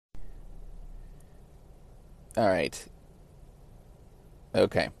All right.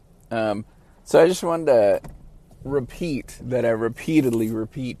 Okay. So I just wanted to repeat that I repeatedly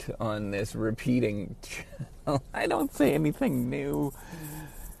repeat on this repeating channel. I don't say anything new.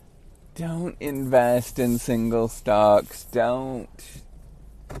 Don't invest in single stocks. Don't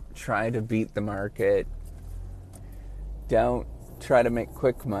try to beat the market. Don't try to make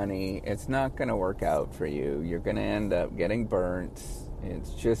quick money. It's not going to work out for you. You're going to end up getting burnt.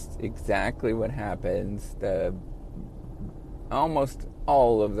 It's just exactly what happens. The almost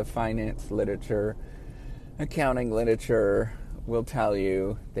all of the finance literature, accounting literature will tell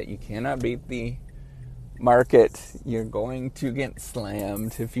you that you cannot beat the market. You're going to get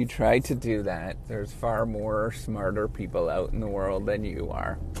slammed if you try to do that. There's far more smarter people out in the world than you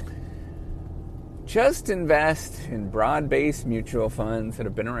are. Just invest in broad-based mutual funds that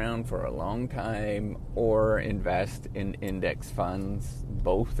have been around for a long time, or invest in index funds.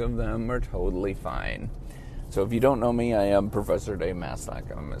 Both of them are totally fine. So if you don't know me, I am Professor Dave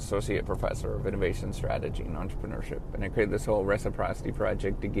Maslach. I'm an Associate Professor of Innovation Strategy and Entrepreneurship. And I created this whole reciprocity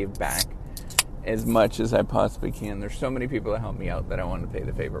project to give back as much as I possibly can. There's so many people that help me out that I want to pay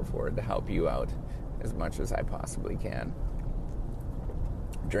the favor for, to help you out as much as I possibly can.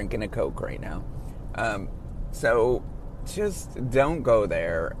 Drinking a Coke right now. So just don't go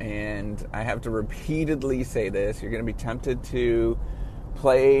there. And I have to repeatedly say this. You're going to be tempted to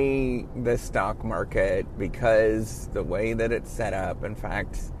play the stock market because the way that it's set up. In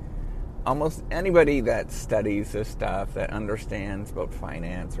fact, almost anybody that studies this stuff, that understands about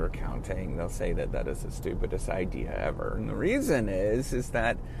finance or accounting, they'll say that that is the stupidest idea ever. And the reason is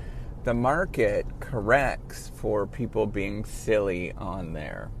that the market corrects for people being silly on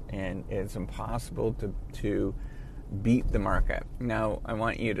there, and it's impossible to beat the market. Now, I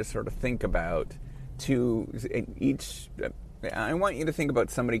want you to sort of think about I want you to think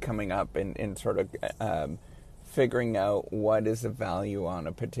about somebody coming up and sort of figuring out what is the value on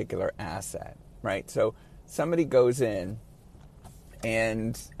a particular asset, right? So somebody goes in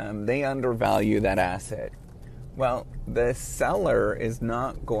and they undervalue that asset. Well, the seller is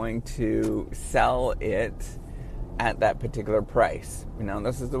not going to sell it at that particular price. You know,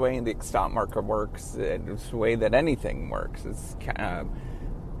 this is the way the stock market works. It's the way that anything works. It's I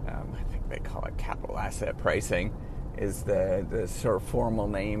think they call it capital asset pricing is the sort of formal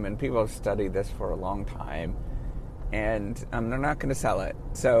name, and people have studied this for a long time, and they're not going to sell it.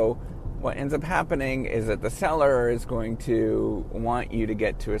 So what ends up happening is that the seller is going to want you to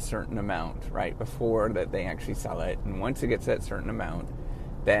get to a certain amount, right, before that they actually sell it. And once it gets to that certain amount,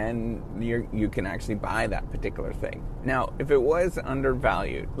 then you can actually buy that particular thing. Now, if it was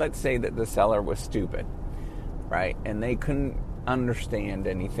undervalued, let's say that the seller was stupid, right, and they couldn't understand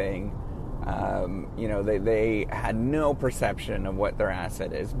anything. They had no perception of what their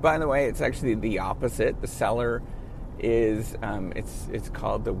asset is. By the way, it's actually the opposite. The seller is it's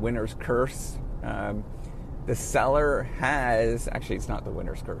called the winner's curse. The seller has it's not the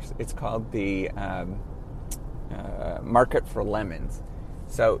winner's curse. It's called the market for lemons.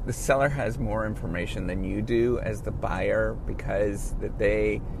 So the seller has more information than you do as the buyer, because that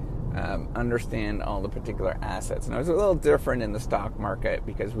they understand all the particular assets. Now, it's a little different in the stock market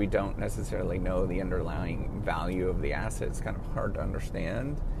because we don't necessarily know the underlying value of the asset. It's kind of hard to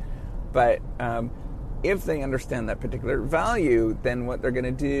understand. But if they understand that particular value, then what they're going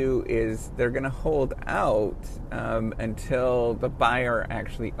to do is they're going to hold out until the buyer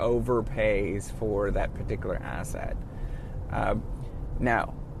actually overpays for that particular asset.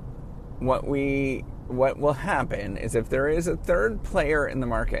 Now, what will happen is if there is a third player in the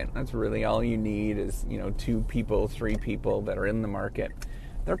market, that's really all you need is, 2 people, 3 people that are in the market.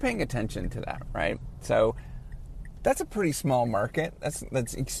 They're paying attention to that, right? So that's a pretty small market.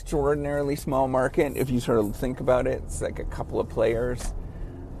 That's extraordinarily small market. If you sort of think about it, it's like a couple of players.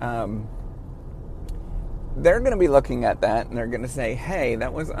 They're going to be looking at that and they're going to say, hey,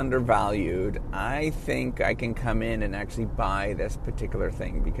 that was undervalued. I think I can come in and actually buy this particular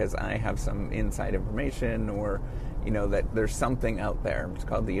thing because I have some inside information, or, that there's something out there. It's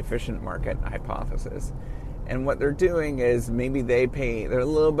called the efficient market hypothesis. And what they're doing is maybe they're a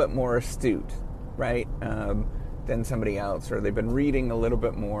little bit more astute, right, than somebody else, or they've been reading a little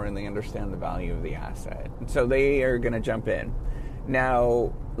bit more and they understand the value of the asset. And so they are going to jump in.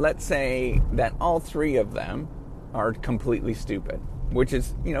 Now, let's say that all 3 of them are completely stupid, which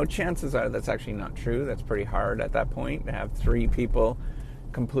is, chances are that's actually not true. That's pretty hard at that point to have 3 people,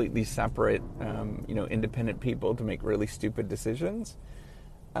 completely separate, independent people, to make really stupid decisions.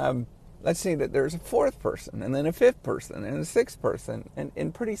 Let's say that there's a 4th person, and then a 5th person, and a 6th person,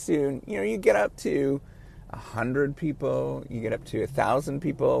 and pretty soon, you get up to 100 people, you get up to 1,000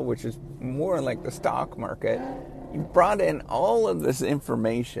 people, which is more like the stock market. You've brought in all of this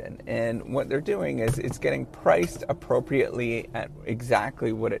information, and what they're doing is it's getting priced appropriately at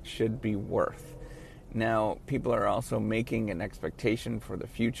exactly what it should be worth. Now, people are also making an expectation for the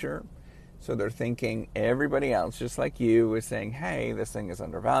future. So they're thinking everybody else, just like you, is saying, hey, this thing is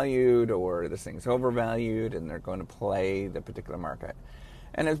undervalued or this thing's overvalued, and they're going to play the particular market.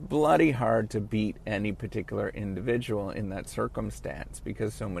 And it's bloody hard to beat any particular individual in that circumstance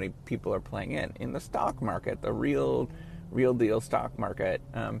because so many people are playing in. In the stock market, the real deal stock market,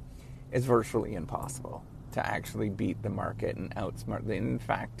 it's virtually impossible to actually beat the market and outsmart. In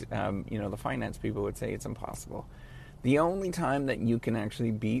fact, the finance people would say it's impossible. The only time that you can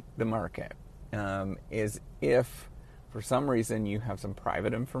actually beat the market is if, for some reason, you have some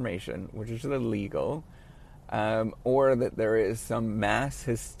private information, which is illegal, or that there is some mass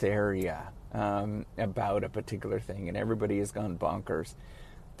hysteria about a particular thing and everybody has gone bonkers.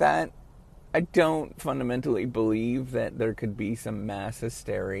 That I don't fundamentally believe that there could be some mass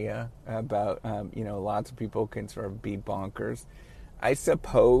hysteria about, lots of people can sort of be bonkers. I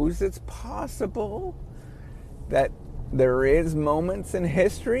suppose it's possible that there is moments in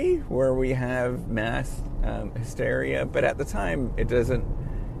history where we have mass hysteria, but at the time it doesn't,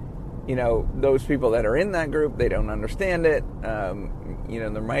 those people that are in that group, they don't understand it.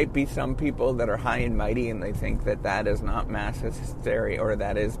 There might be some people that are high and mighty and they think that is not mass hysteria, or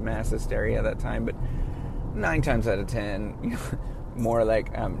that is mass hysteria at that time, but 9 times out of 10, more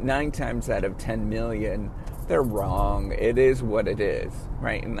like 9 times out of 10 million, they're wrong. It is what it is,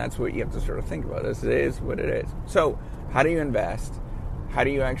 right? And that's what you have to sort of think about. It is what it is. So how do you invest? How do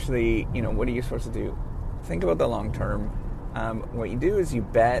you actually, what are you supposed to do? Think about the long term. What you do is you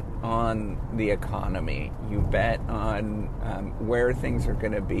bet on the economy. You bet on where things are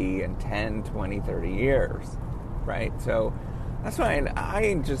going to be in 10, 20, 30 years, right? So that's why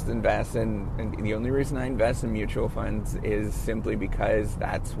I just invest in, and the only reason I invest in mutual funds is simply because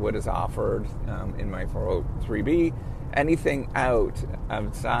that's what is offered in my 403b. Anything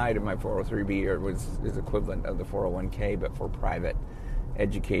outside of my 403b is equivalent of the 401k, but for private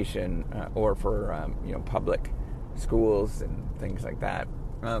education or for public schools and things like that.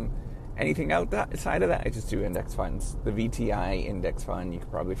 Anything outside of that, I just do index funds. The VTI index fund, you could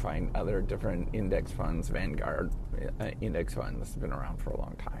probably find other different index funds, Vanguard index fund that's been around for a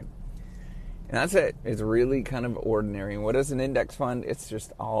long time. And that's it. It's really kind of ordinary. And what is an index fund? It's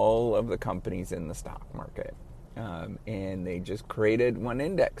just all of the companies in the stock market. And they just created one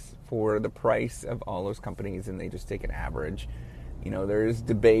index for the price of all those companies, and they just take an average. There's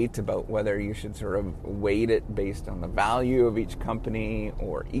debate about whether you should sort of weight it based on the value of each company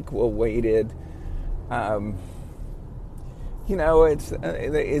or equal weighted.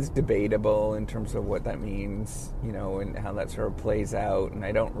 It's debatable in terms of what that means, and how that sort of plays out. And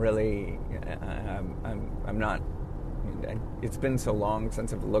I don't really, I'm not, it's been so long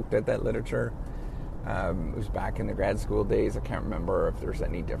since I've looked at that literature. It was back in the grad school days. I can't remember if there's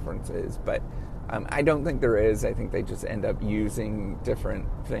any differences, but I don't think there is. I think they just end up using different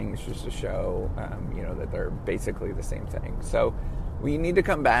things just to show, that they're basically the same thing. So we need to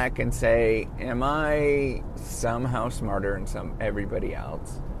come back and say, am I somehow smarter than everybody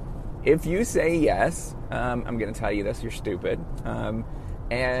else? If you say yes, I'm going to tell you this, you're stupid.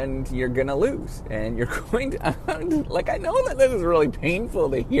 And you're going to lose. And you're going to, I know that this is really painful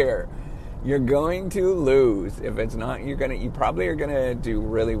to hear. You're going to lose. If it's not, you probably are going to do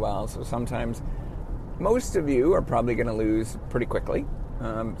really well. So sometimes, most of you are probably going to lose pretty quickly.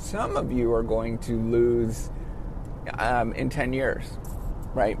 Some of you are going to lose in 10 years,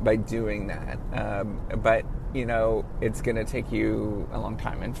 right, by doing that. But, it's going to take you a long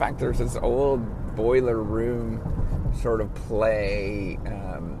time. In fact, there's this old boiler room sort of play.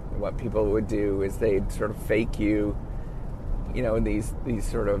 What people would do is they'd sort of fake you. These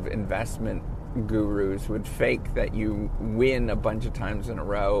sort of investment gurus would fake that you win a bunch of times in a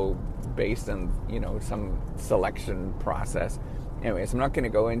row based on, some selection process. Anyways, I'm not going to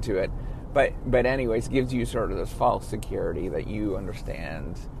go into it. But anyways, it gives you sort of this false security that you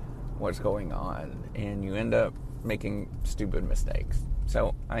understand what's going on, and you end up making stupid mistakes.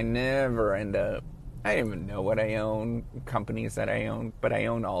 So I never end up, I don't even know what I own, companies that I own, but I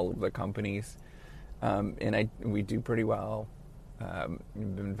own all of the companies. And we do pretty well.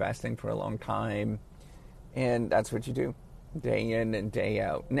 We've been investing for a long time, and that's what you do, day in and day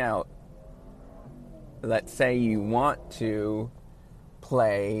out. Now, let's say you want to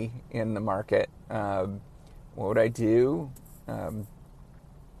play in the market. What would I do?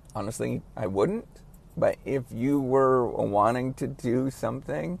 Honestly, I wouldn't. But if you were wanting to do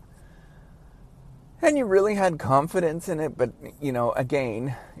something, and you really had confidence in it. But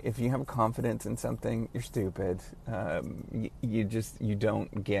again, if you have confidence in something, you're stupid. You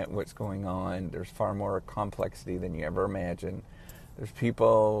don't get what's going on. There's far more complexity than you ever imagine. There's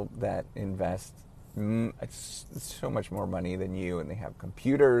people that invest so much more money than you, and they have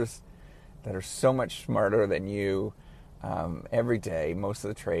computers that are so much smarter than you. Every day, most of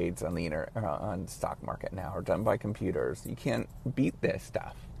the trades on the stock market now are done by computers. You can't beat this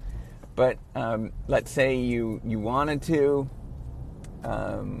stuff. But let's say you wanted to,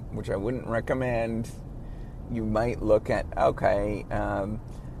 which I wouldn't recommend. You might look at, okay,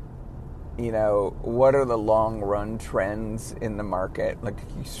 what are the long run trends in the market? Like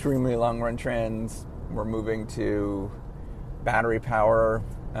extremely long run trends. We're moving to battery power,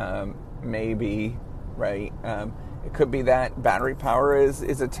 maybe, right? It could be that battery power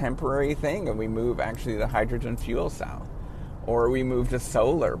is a temporary thing, and we move actually to hydrogen fuel cell, or we move to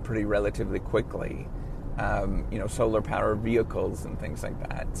solar pretty relatively quickly. Solar powered vehicles and things like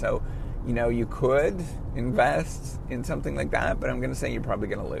that. So, you could invest in something like that, but I'm going to say you're probably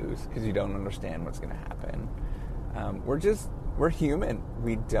going to lose because you don't understand what's going to happen. We're human.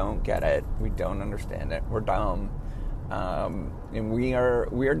 We don't get it. We don't understand it. We're dumb. And we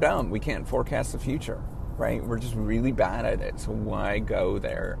are dumb. We can't forecast the future, right? We're just really bad at it. So why go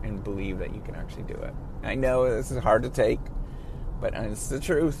there and believe that you can actually do it? I know this is hard to take, but it's the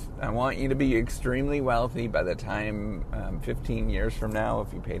truth. I want you to be extremely wealthy by the time 15 years from now.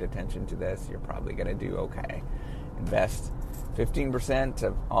 If you paid attention to this, you're probably going to do okay. Invest 15%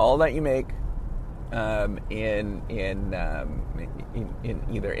 of all that you make in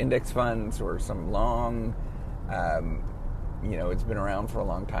either index funds or some long, it's been around for a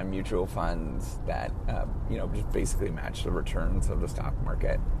long time, mutual funds that just basically match the returns of the stock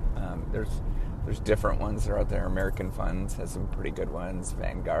market. There's different ones that are out there. American Funds has some pretty good ones.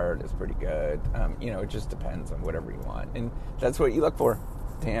 Vanguard is pretty good. It just depends on whatever you want. And that's what you look for.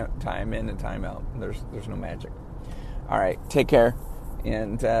 Time in and time out. There's no magic. All right. Take care.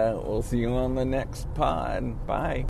 And we'll see you on the next pod. Bye.